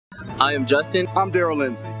I am Justin. I'm Daryl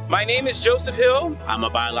Lindsay. My name is Joseph Hill. I'm a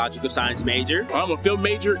biological science major. I'm a film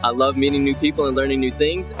major. I love meeting new people and learning new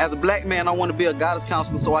things. As a black man, I want to be a guidance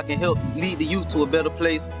counselor so I can help lead the youth to a better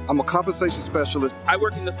place. I'm a compensation specialist. I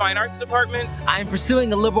work in the fine arts department. I am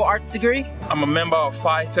pursuing a liberal arts degree. I'm a member of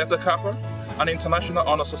Phi Theta Kappa, an international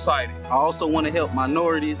honor society. I also want to help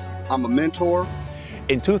minorities. I'm a mentor.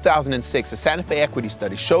 In 2006, a Santa Fe equity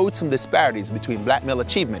study showed some disparities between black male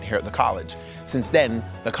achievement here at the college. Since then,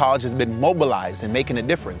 the college has been mobilized and making a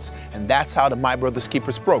difference, and that's how the My Brother's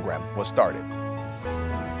Keepers program was started.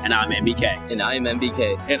 And I'm MBK. And I am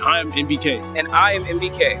MBK. And I am MBK. And I am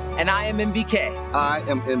MBK. And I am MBK. I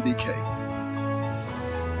am MBK.